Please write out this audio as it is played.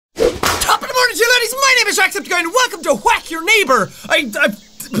name is Jacksepticeye and welcome to Whack Your Neighbour.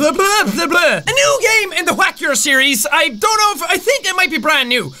 Blah, blah, blah, blah. A new game in the Whack Your series. I don't know if, I think it might be brand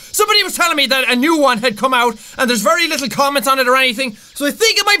new. Somebody was telling me that a new one had come out and there's very little comments on it or anything. So I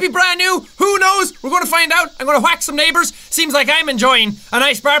think it might be brand new. Who knows? We're going to find out. I'm going to whack some neighbours. Seems like I'm enjoying a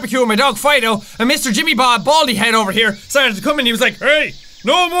nice barbecue with my dog Fido. And Mr. Jimmy Bob Baldy Head over here started to come in. He was like, hey,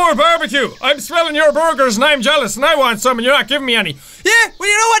 no more barbecue. I'm smelling your burgers and I'm jealous and I want some and you're not giving me any. Yeah, well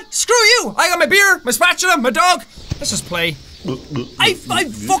you know what? Screw you. I got my beer, my spatula, my dog. Let's just play. I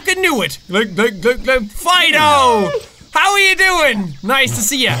fucking knew it. Fido! How are you doing? Nice to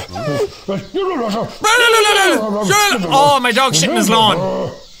see you. Oh, my dog's shitting his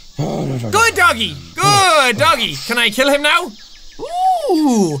lawn. Good doggy. Good doggy. Can I kill him now?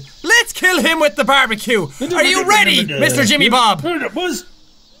 Ooh, let's kill him with the barbecue. Are you ready, Mr. Jimmy Bob?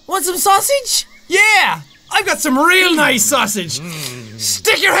 Want some sausage? Yeah, I've got some real nice sausage.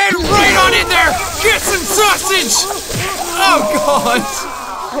 Stick your head right on in there. Get some sausage. Oh God.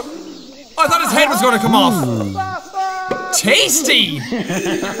 I thought his head was going to come off. Tasty.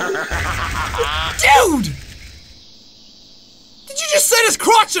 Dude. Did you just set his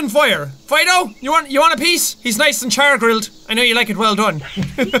crotch on fire? Fido, you want a piece? He's nice and char grilled. I know you like it well done.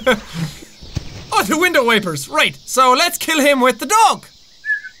 Oh, the window wipers. Right, so let's kill him with the dog.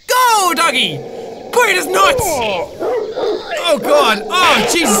 Go, doggy. Bite his nuts. Oh God. Oh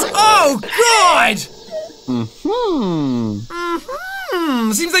Jesus. Oh God.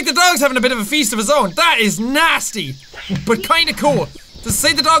 Seems like the dog's having a bit of a feast of his own. That is nasty, but kind of cool. Does it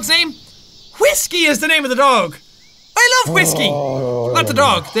say the dog's name? Whiskey is the name of the dog. I love whiskey. Not the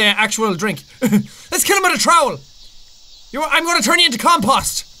dog, the actual drink. Let's kill him with a trowel. I'm going to turn you into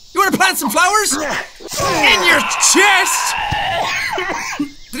compost. You want to plant some flowers? In your chest.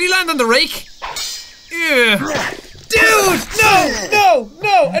 Did he land on the rake? Yeah. Dude, no,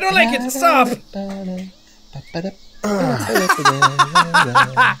 I don't like it. Stop.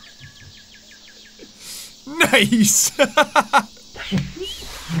 Nice.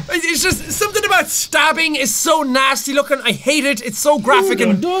 It's just something about stabbing is so nasty looking. I hate it. It's so graphic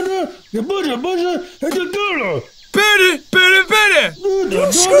and screw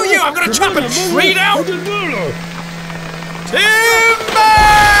you. I'm gonna chop a tree down. Timber!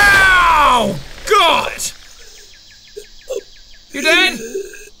 Oh God. You dead?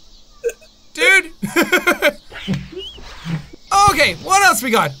 Dude? Okay, what else we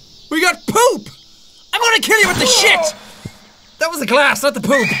got? We got poop! I'm gonna kill you with the shit! That was the glass, not the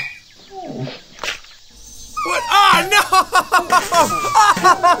poop. What? Oh no!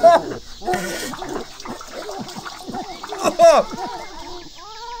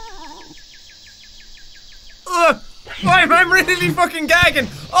 I'm really fucking gagging.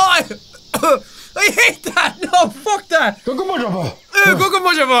 Oh, I hate that! No, fuck that!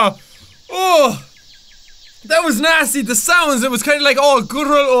 Oh, that was nasty. The sounds, it was kind of like, oh, good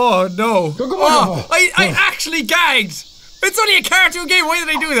roll. Oh, no. Oh, I actually gagged. It's only a cartoon game. Why did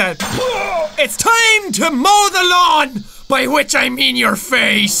I do that? It's time to mow the lawn, by which I mean your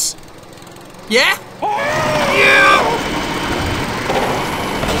face. Yeah? Yeah!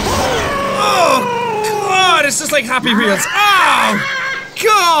 Oh, God, it's just like Happy Wheels. Oh,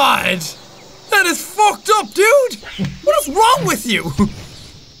 God! That is fucked up, dude! What is wrong with you?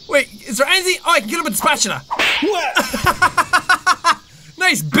 Wait, is there anything? Oh, I can kill him with the spatula.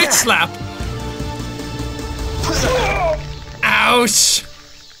 Nice bitch slap. Ouch.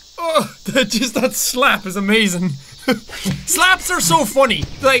 Oh, that slap is amazing. Slaps are so funny.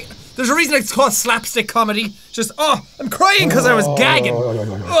 Like, there's a reason it's called slapstick comedy. Just, oh, I'm crying because I was gagging.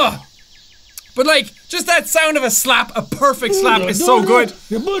 Oh. But like, just that sound of a slap, a perfect slap is so good.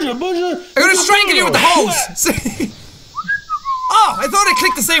 I'm gonna strangle you with the hose. Oh, I thought I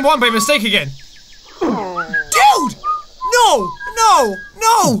clicked the same one by mistake again. Dude! No!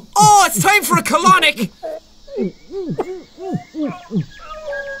 Oh, it's time for a colonic.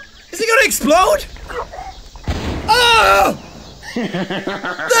 Is he gonna explode? Oh!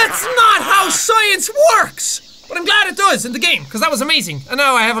 That's not how science works! But I'm glad it does in the game, because that was amazing. And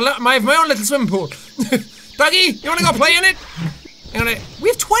now I have my own little swimming pool. Doggy, you wanna go play in it? We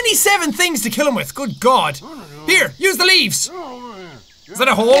have 27 things to kill him with, good God. Here, use the leaves. Is that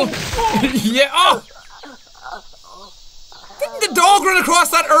a hole? Yeah, oh! Didn't the dog run across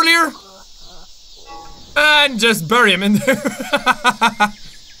that earlier? And just bury him in there.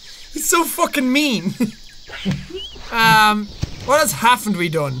 It's so fucking mean. What else haven't we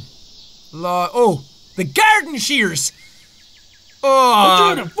done? Oh, the garden shears.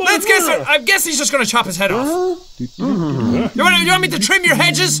 Oh, let's guess. I guess he's just gonna chop his head off. You want me to trim your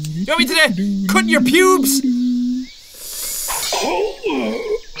hedges? You want me to cut your pubes?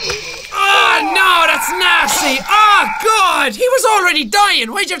 Oh no, that's God, he was already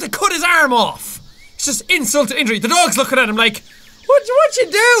dying. Why'd you have to cut his arm off? It's just insult to injury. The dog's looking at him like, what'd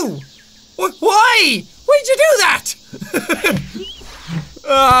you do? Why? Why'd you do that?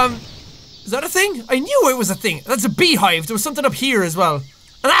 Is that a thing? I knew it was a thing. That's a beehive. There was something up here as well.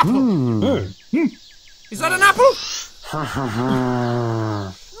 An apple. Is that an apple?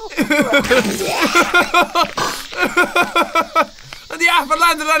 And the apple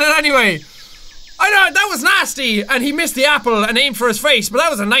landed on it anyway. I know, that was nasty, and he missed the apple and aimed for his face, but that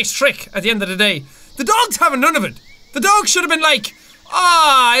was a nice trick at the end of the day. The dog's having none of it. The dog should have been like,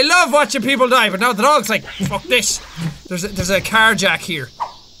 I love watching people die, but now the dog's like, fuck this. There's a car jack here.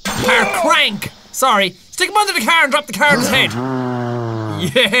 Car crank. Sorry. Stick him under the car and drop the car on his head.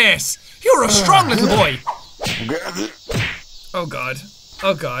 Yes. You're a strong little boy. Oh God.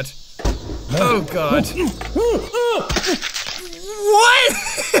 Oh God. Oh God. What?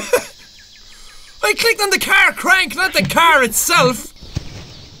 I clicked on the car crank, not the car itself.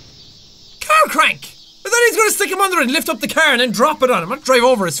 Car crank. I thought he was going to stick him under it and lift up the car and then drop it on him, not drive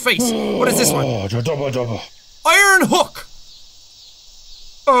over his face. What is this one? Iron hook.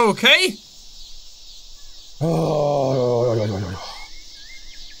 Okay.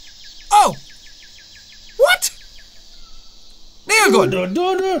 Oh. What? Nail gun.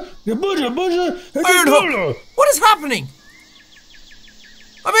 Iron hook. What is happening?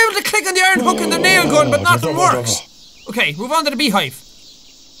 I'm able to click on the iron hook and the nail gun, but nothing works. Okay, move on to the beehive.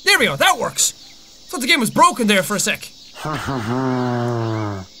 There we go, that works. Thought the game was broken there for a sec.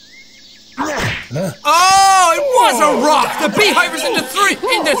 Oh, it was a rock. The beehive is in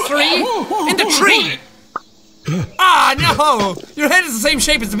the tree. Ah, no. Your head is the same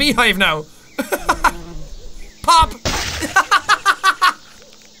shape as the beehive now. Pop.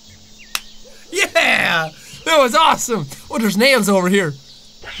 Yeah, that was awesome. Oh, there's nails over here.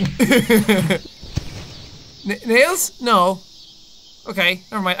 Nails? No. Okay,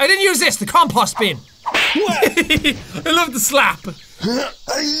 never mind. I didn't use this, the compost bin. I love the slap.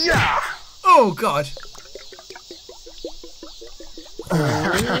 Oh God.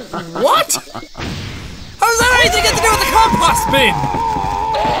 What? How does that anything get to do with the compost bin?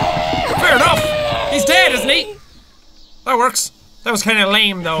 Fair enough. He's dead, isn't he? That works. That was kind of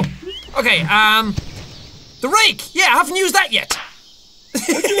lame though. Okay, the rake. Yeah, I haven't used that yet.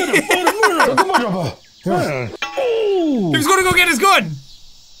 He was gonna go get his gun.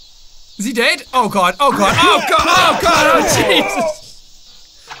 Is he dead? Oh God, oh God, oh God, oh God, oh Jesus.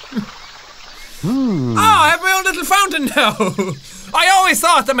 Oh, I have my own little fountain now. I always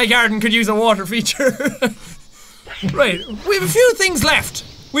thought that my garden could use a water feature. Right, we have a few things left.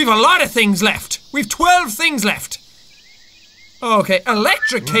 We have a lot of things left. We have 12 things left. Okay,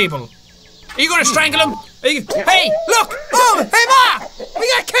 electric cable. Are you gonna strangle him? Hey, look! Oh, hey Ma! We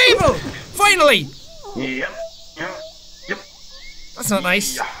got cable! Finally! Yep. That's not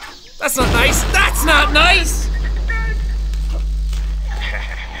nice. That's not nice. That's not nice!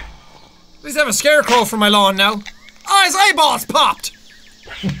 At least I have a scarecrow for my lawn now. Oh, his eyeballs popped!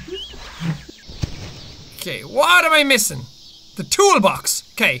 Okay, what am I missing? The toolbox.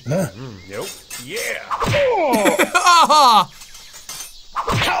 Okay. Nope. Yeah. Oh!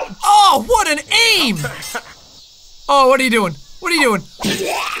 Oh, what an aim! Oh, what are you doing? What are you doing?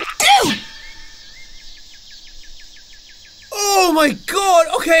 Dude! Oh my God,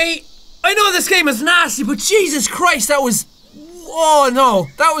 okay. I know this game is nasty, but Jesus Christ, that was... Oh no,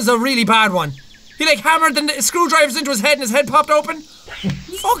 that was a really bad one. He like hammered the screwdrivers into his head and his head popped open.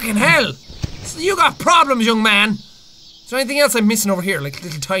 Fucking hell. So you got problems, young man. Is there anything else I'm missing over here? Like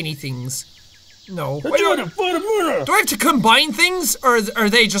little tiny things? No. Do I have to combine things, or are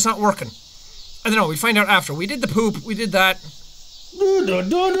they just not working? I don't know, we'll find out after. We did the poop, we did that.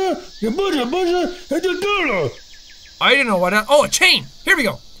 I don't know what oh, a chain! Here we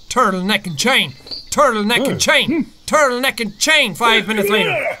go! Turtleneck and chain! Turtleneck and chain! Turtleneck and chain! 5 minutes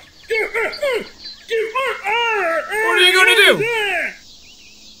later. What are you gonna do?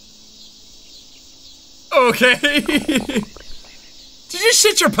 Okay. Did you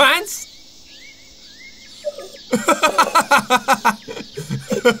shit your pants?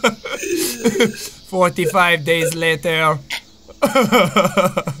 45 days later.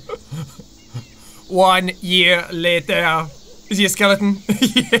 1 year later. Is he a skeleton?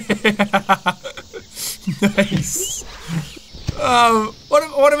 Yeah. Nice.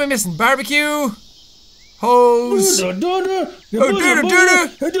 What am I missing? Barbecue? Hose?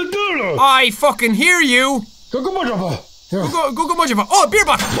 I fucking hear you. Go, oh, beer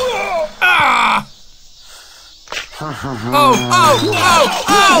bottle. Ah! Oh,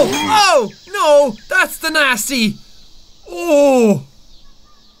 no, that's the nasty. Oh,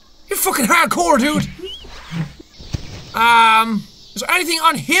 you're fucking hardcore, dude. Is there anything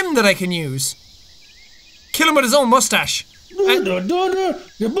on him that I can use? Kill him with his own mustache.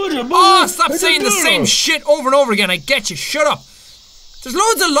 Oh, stop saying the same shit over and over again. I get you. Shut up. There's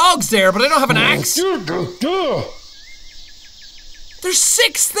loads of logs there, but I don't have an axe. There's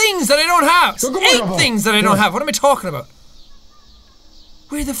 6 things that I don't have. 8 things that I don't have. What am I talking about?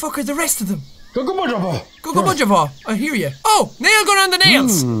 Where the fuck are the rest of them? Go. I hear you. Oh, nail gun on the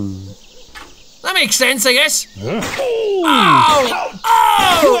nails. That makes sense, I guess. Oh,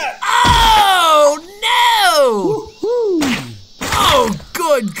 no! Oh,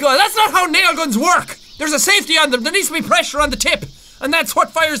 good God. That's not how nail guns work. There's a safety on them. There needs to be pressure on the tip. And that's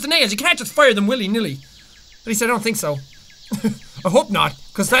what fires the nails. You can't just fire them willy-nilly. At least I don't think so. I hope not,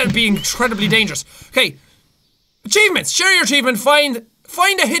 because that would be incredibly dangerous. Okay. Achievements. Share your achievement. Find a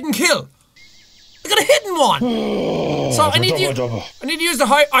hidden kill. I got a hidden one. So I need to use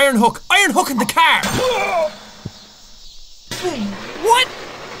the iron hook. Iron hook in the car. What?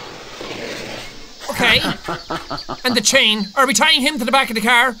 Okay. And the chain. Are we tying him to the back of the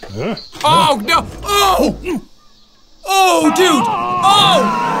car? Oh no! Oh! Oh, dude! Oh!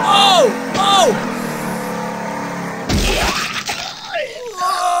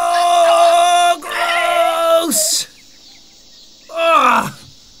 Oh, gross! Ah!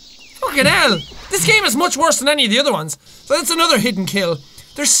 Fucking hell! This game is much worse than any of the other ones. So that's another hidden kill.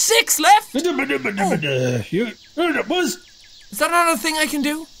 There's 6 left. Is that another thing I can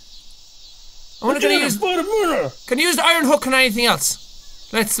do? I want to use. Can you use the iron hook on anything else?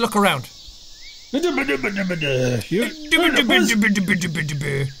 Let's look around. Oh,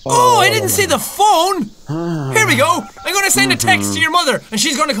 I didn't see the phone. Here we go. I'm going to send a text to your mother, and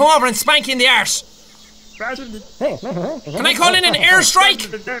she's going to come over and spank you in the arse. Can I call in an airstrike?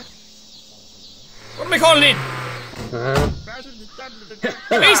 What am I calling in?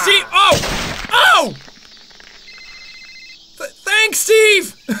 Hey, Steve! Oh! Thanks,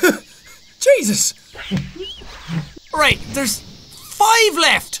 Steve! Jesus! Right, there's 5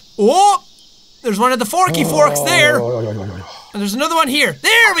 left. Oh! There's one of the forky forks there. And there's another one here.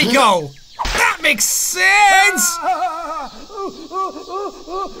 There we go! That makes sense!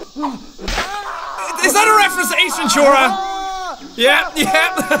 Is that a reference to Ace Ventura? Yeah.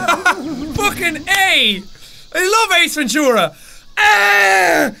 Fucking A! I love Ace Ventura!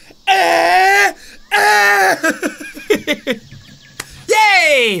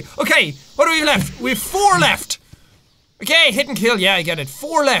 Yay! Okay, what do we have left? We have 4 left. Okay, hit and kill. Yeah, I get it.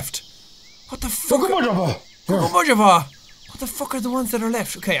 4 left. What the fuck? What the fuck are the ones that are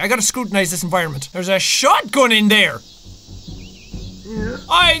left? Okay, I gotta scrutinize this environment. There's a shotgun in there.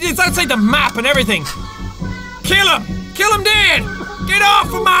 It's outside the map and everything. Kill him! Kill him dead! Get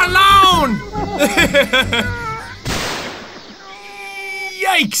off of my lawn!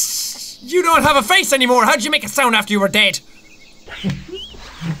 Yikes! You don't have a face anymore. How'd you make a sound after you were dead?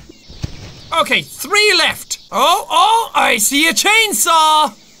 Okay, 3 left. Oh, I see a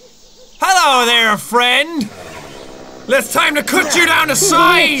chainsaw. Hello there, friend. It's time to cut you down to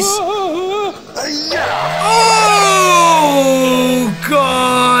size. Oh,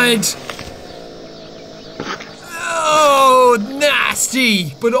 God. Oh,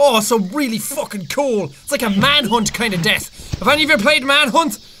 nasty, but also really fucking cool. It's like a manhunt kind of death. Have any of you played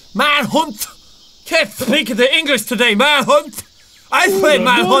Manhunt? Manhunt. Can't speak the English today. Manhunt. I've played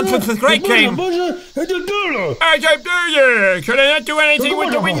Manhunt, it's a great game. Can I not do anything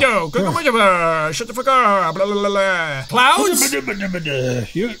with the window? Shut the fuck up. Blah, blah, blah, blah. Clouds?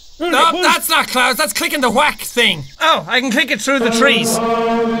 No, that's not clouds. That's clicking the whack thing. Oh, I can click it through the trees.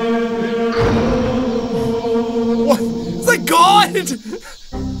 What? It's like God!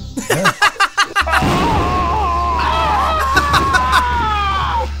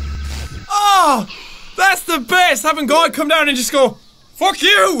 Oh! That's the best, having God come down and just go, fuck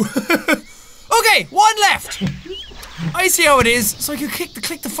you! Okay, 1 left! I see how it is, so I can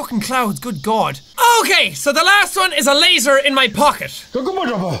click the fucking clouds, good God. Okay, so the last one is a laser in my pocket.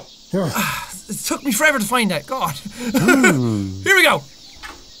 It took me forever to find that, God. Here we go.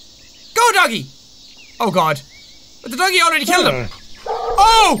 Go, doggy! Oh, God. But the doggy already killed him.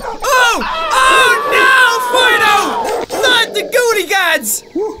 Oh no, Fido! Not the goody gads!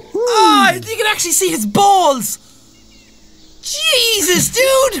 Oh, you can actually see his balls! Jesus,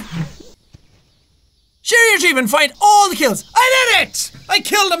 dude! Share your achievement, find all the kills. I did it! I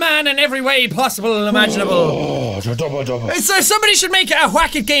killed a man in every way possible and imaginable. So somebody should make a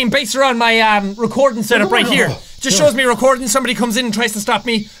Whack It game based around my recording setup right here. Just shows me recording, somebody comes in and tries to stop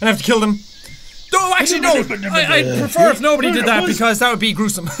me, and I have to kill them. No, actually no, I'd prefer if nobody did that because that would be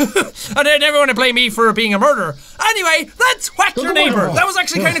gruesome. And then everyone would blame me for being a murderer. Anyway, that's Whack Your Neighbour. That was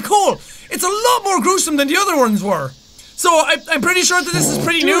actually kind of cool. It's a lot more gruesome than the other ones were. So I'm pretty sure that this is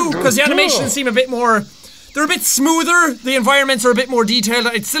pretty new because the animations seem a bit more. They're a bit smoother. The environments are a bit more detailed.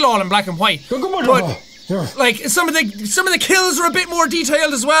 It's still all in black and white, but like some of the kills are a bit more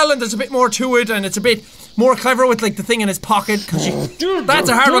detailed as well, and there's a bit more to it, and it's a bit more clever with like the thing in his pocket because that's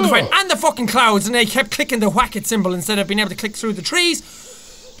a hard one to find. And the fucking clouds, and they kept clicking the whack it symbol instead of being able to click through the trees.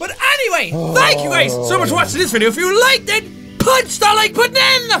 But anyway, thank you guys so much for watching this video. If you liked it, punch the like button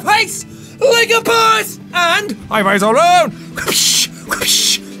in the face like a boss, and high fives all around. Whoosh,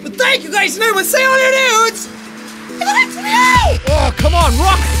 whoosh. But thank you guys, and I will say all your nudes in the next video. Oh, come on,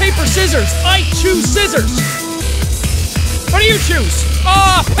 rock, paper, scissors. I choose scissors. What do you choose?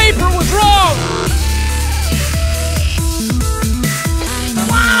 Oh, paper was wrong.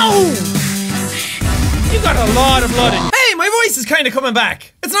 Wow! You got a lot of blood in. Hey, my voice is kind of coming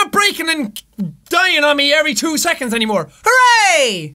back. It's not breaking and dying on me every 2 seconds anymore. Hooray!